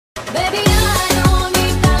Baby, I don't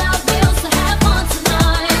need dollar bills to have fun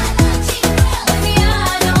tonight. Baby,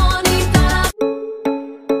 I don't need dollar.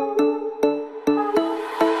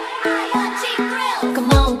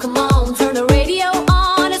 Come on, turn the radio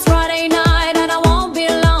on. It's Friday night and I won't be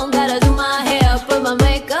alone. Gotta do my hair, put my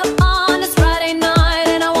makeup on. It's Friday night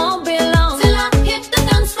and I won't be alone. Till I hit the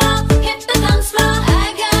dance floor, hit the dance floor.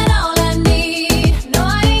 I got all I need. No,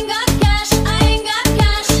 I ain't got cash, but I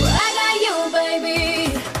got you, baby.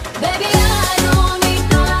 Baby, I don't need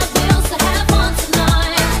dollar bills to have fun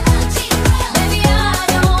tonight. Baby, I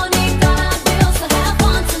don't need dollar bills to have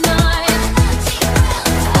fun tonight.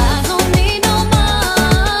 I don't need no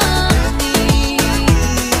money,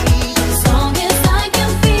 as long as I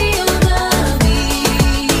can feel the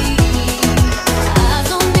beat. I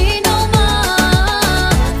don't need no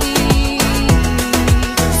money,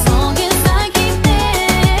 as long as I keep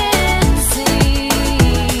dancing.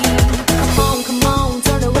 Come on,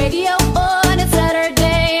 turn the radio